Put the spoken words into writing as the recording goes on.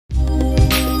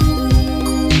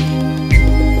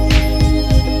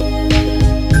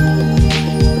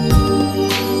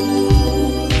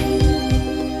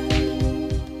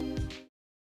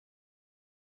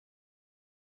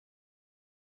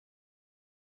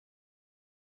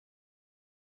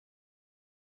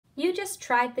You just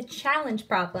tried the challenge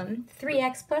problem,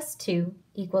 3x plus 2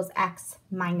 equals x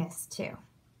minus 2.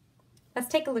 Let's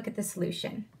take a look at the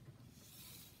solution.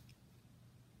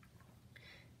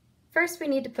 First, we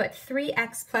need to put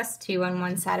 3x plus 2 on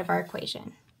one side of our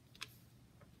equation.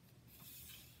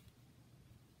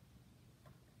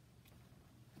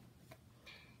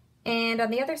 And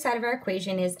on the other side of our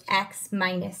equation is x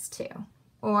minus 2,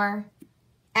 or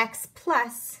x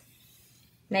plus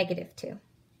negative 2.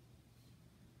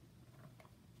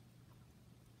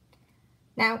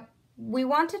 Now, we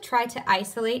want to try to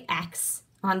isolate x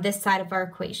on this side of our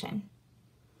equation.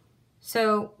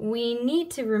 So we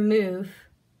need to remove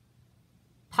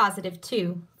positive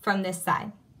 2 from this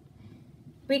side.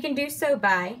 We can do so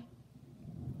by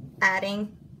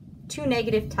adding 2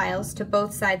 negative tiles to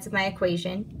both sides of my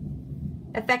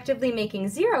equation, effectively making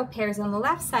 0 pairs on the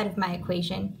left side of my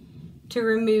equation to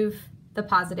remove the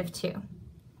positive 2.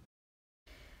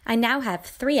 I now have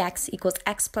 3x equals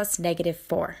x plus negative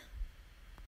 4.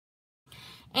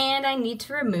 And I need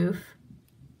to remove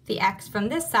the x from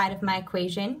this side of my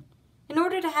equation in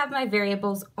order to have my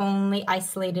variables only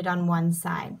isolated on one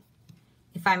side.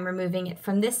 If I'm removing it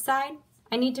from this side,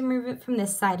 I need to remove it from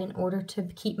this side in order to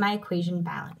keep my equation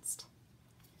balanced.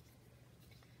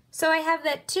 So I have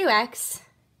that 2x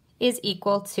is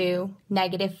equal to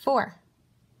negative 4.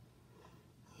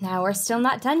 Now we're still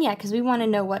not done yet because we want to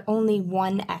know what only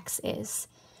one x is.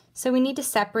 So we need to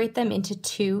separate them into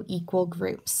 2 equal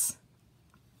groups.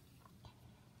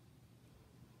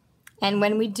 And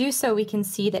when we do so, we can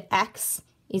see that x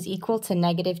is equal to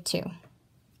negative 2.